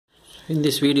In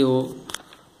this video,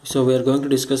 we are going to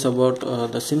discuss about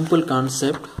the simple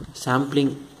concept sampling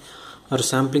or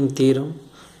sampling theorem,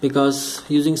 because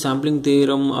using sampling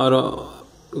theorem or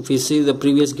if we see the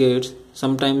previous gates,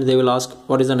 sometimes they will ask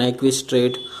what is the nyquist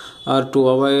rate, or to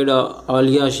avoid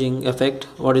aliasing effect,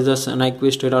 what is the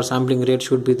nyquist rate or sampling rate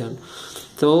should be done.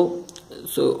 So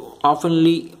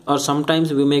oftenly or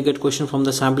sometimes we may get question from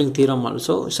the sampling theorem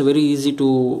also. It's very easy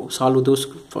to solve those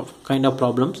kind of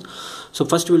problems. So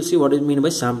first we'll see what is meant by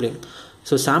sampling.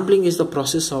 So sampling is the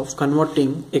process of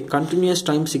converting a continuous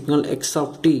time signal x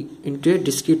of t into a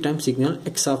discrete time signal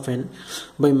x of n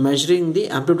by measuring the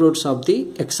amplitudes of the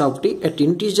x of t at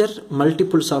integer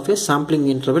multiples of a sampling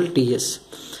interval ts.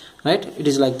 Right? It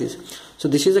is like this. So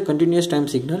this is a continuous time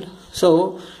signal.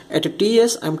 So at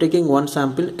ts I am taking one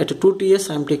sample, at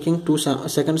 2ts I am taking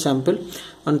second sample,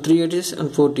 on 3ts and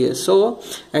 4ts. So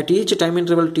at each time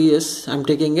interval ts I am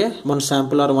taking a one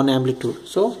sample or one amplitude.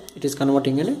 So it is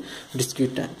converting in a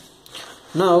discrete time.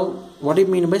 Now what do you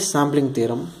mean by sampling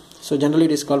theorem? So generally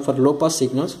it is called for low pass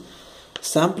signals.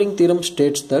 Sampling theorem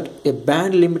states that a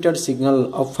band limited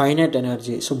signal of finite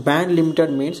energy. So band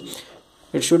limited means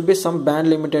it should be some band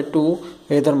limited to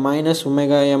either minus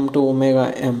omega m to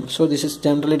omega m. So this is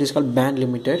generally it is called band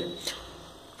limited,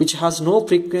 which has no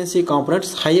frequency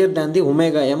components higher than the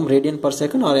omega m radian per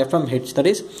second or fm hertz. That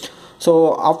is,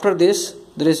 so after this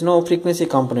there is no frequency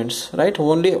components, right?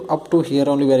 Only up to here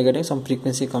only we are getting some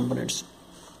frequency components.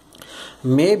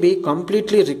 May be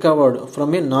completely recovered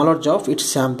from a knowledge of its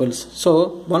samples.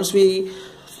 So once we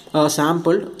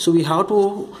sampled, so we have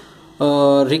to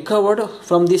recovered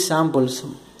from these samples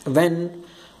when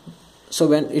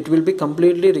it will be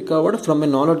completely recovered from a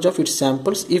knowledge of its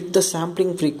samples if the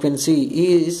sampling frequency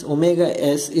is omega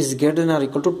s is greater than or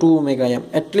equal to 2 omega m,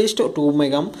 at least 2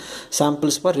 omega m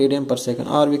samples per radian per second,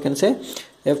 or we can say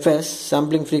fs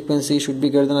sampling frequency should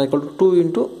be greater than or equal to 2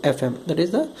 into fm, that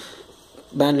is the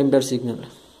band limited signal.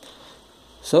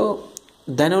 So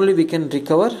then only we can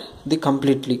recover the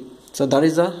completely. So that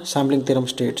is the sampling theorem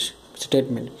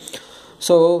statement.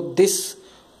 So this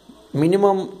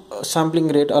minimum sampling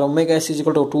rate or omega s is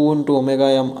equal to 2 into omega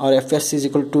m or fs is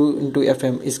equal to 2 into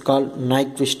fm is called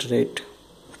nyquist rate,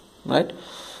 right?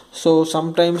 So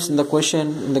sometimes in the question,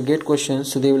 in the gate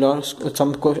questions, they will ask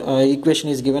some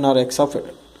equation is given or x of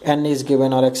n is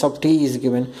given or x of t is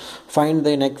given, find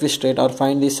the nyquist rate or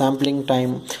find the sampling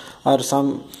time or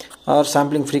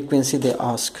sampling frequency they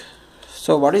ask.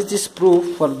 So what is this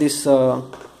proof for this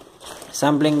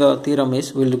sampling theorem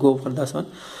is, we'll go for this one.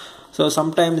 So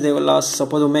sometimes they will ask,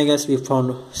 suppose omega s we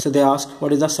found, so they ask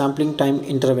what is the sampling time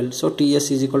interval. So ts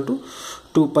is equal to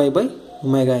 2 pi by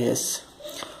omega s,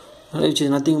 which is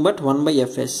nothing but 1 by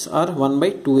fs or 1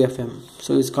 by 2 fm.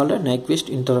 So it's called a nyquist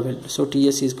interval. So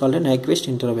ts is called a nyquist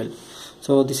interval.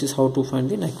 So this is how to find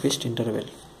the nyquist interval,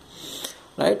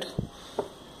 right?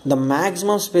 The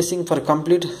maximum spacing for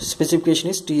complete specification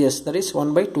is ts, that is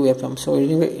 1 by 2 fm.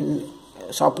 So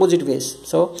so opposite ways.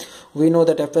 So we know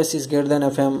that fs is greater than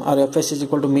fm or fs is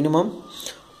equal to minimum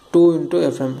 2 into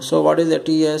fm. So what is the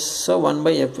ts? So 1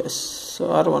 by fs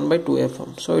or 1 by 2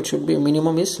 fm. So it should be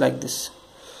minimum is like this,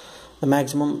 the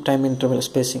maximum time interval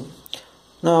spacing.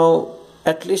 Now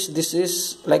at least this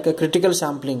is like a critical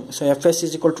sampling. So fs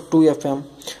is equal to 2 fm,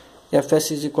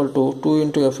 fs is equal to 2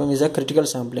 into fm is a critical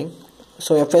sampling.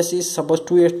 So fs is suppose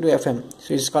 2 into fm,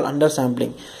 so it is called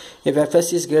undersampling. If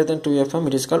fs is greater than 2 fm,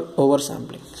 it is called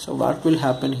oversampling. So what will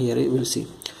happen here, we will see.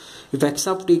 If x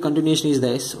of t continuation is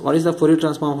this, what is the Fourier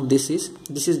transform of this is?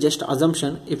 This is just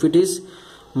assumption. If it is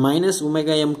minus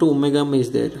omega m to omega m is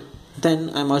there,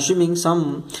 then I am assuming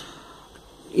some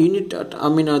unit,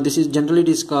 this is generally it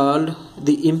is called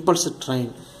the impulse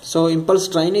train. So impulse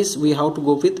train is we have to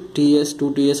go with ts,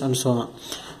 2ts and so on,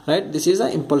 right? This is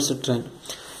a impulse train.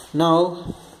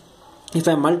 Now if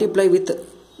I multiply with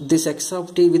this x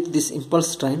of t with this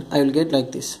impulse train, I will get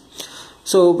like this.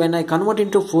 So when I convert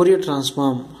into Fourier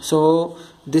transform, so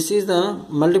this is the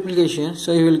multiplication,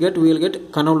 so we will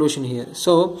get convolution here.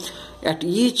 So at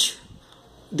each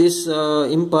this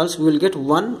impulse we will get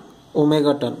one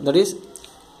omega turn, that is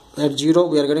at 0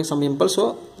 we are getting some impulse,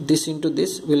 so this into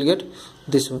this we will get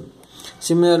this one.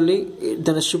 Similarly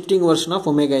then a shifting version of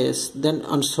omega s, then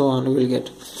and so on we will get.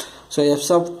 So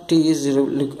f of t is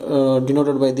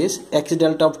denoted by this, x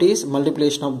delta of t is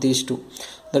multiplication of these two,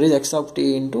 that is x of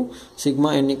t into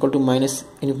sigma n equal to minus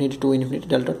infinity to infinity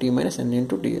delta t minus n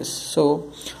into ds. So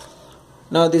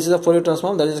now this is a Fourier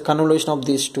transform, that is a convolution of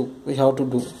these two we have to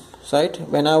do, right?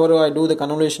 Whenever I do the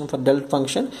convolution for delta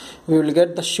function, we will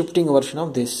get the shifting version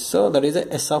of this. So that is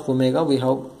a s of omega, we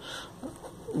have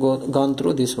gone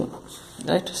through this one,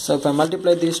 right? So if I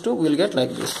multiply these two, we will get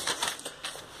like this.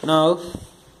 Now,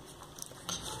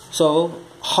 so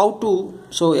how to,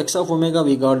 so x of omega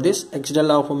we got this, x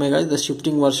del of omega is the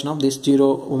shifting version of this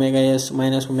 0 omega s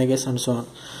minus omega s and so on.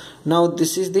 Now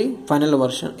this is the final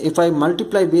version. If I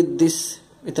multiply with this,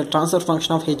 with the transfer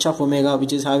function of h of omega,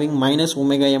 which is having minus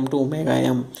omega m to omega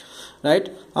m, right,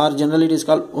 or generally it is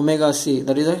called omega c,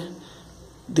 that is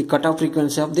the cutoff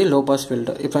frequency of the low pass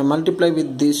filter. If I multiply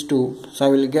with these two, so I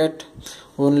will get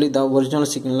only the original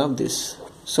signal of this.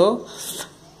 So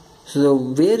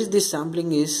where is this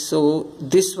sampling is, so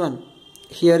this one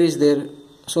here is there,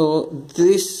 so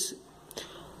this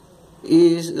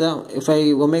is if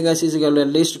I omega c is equal to at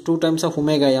least 2 times of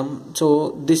omega m,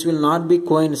 so this will not be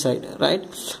coincide, right?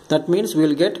 That means we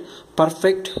will get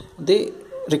perfect the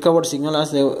recovered signal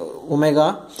as the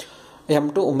omega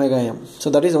m to omega m. So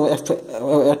that is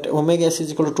at omega s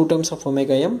is equal to 2 times of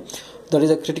omega m, that is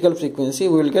a critical frequency,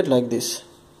 we will get like this.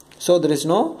 So there is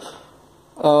no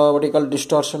what you call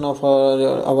distortion of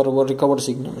our recovered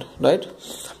signal, right?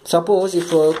 Suppose if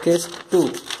case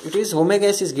 2, it is omega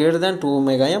s is greater than 2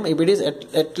 omega m, if it is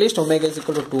at least omega is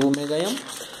equal to 2 omega m.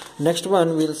 Next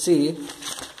one we will see,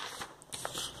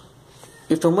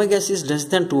 if omega s is less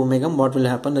than 2 omega m, what will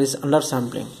happen? There is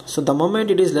undersampling. So the moment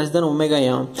it is less than omega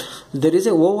m, there is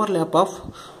a overlap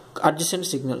of adjacent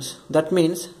signals. That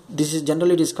means this is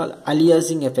generally it is called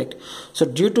aliasing effect. So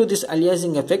due to this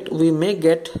aliasing effect, we may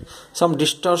get some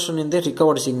distortion in the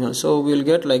recovered signal. So we will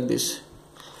get like this,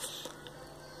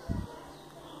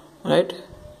 right?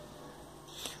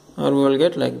 Or we will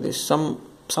get like this,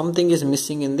 something is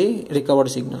missing in the recovered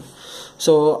signal.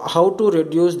 So how to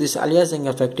reduce this aliasing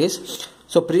effect is,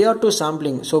 so prior to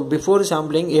sampling, so before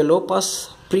sampling, a low pass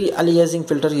pre-aliasing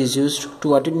filter is used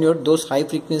to attenuate those high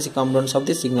frequency components of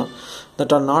the signal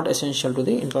that are not essential to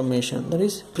the information. That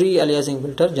is pre-aliasing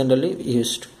filter generally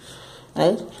used.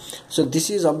 Right? So this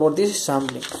is about this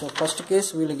sampling. So first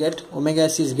case we will get omega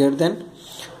s is greater than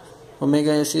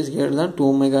 2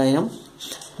 omega m.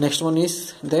 Next one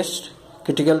is this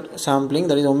critical sampling,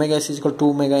 that is omega s is equal to 2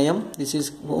 omega m. This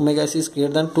is omega s is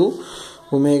greater than 2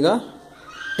 omega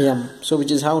m, so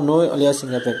which is have no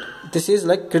aliasing effect. This is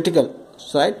like critical,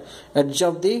 right, edge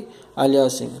of the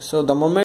aliasing. So the moment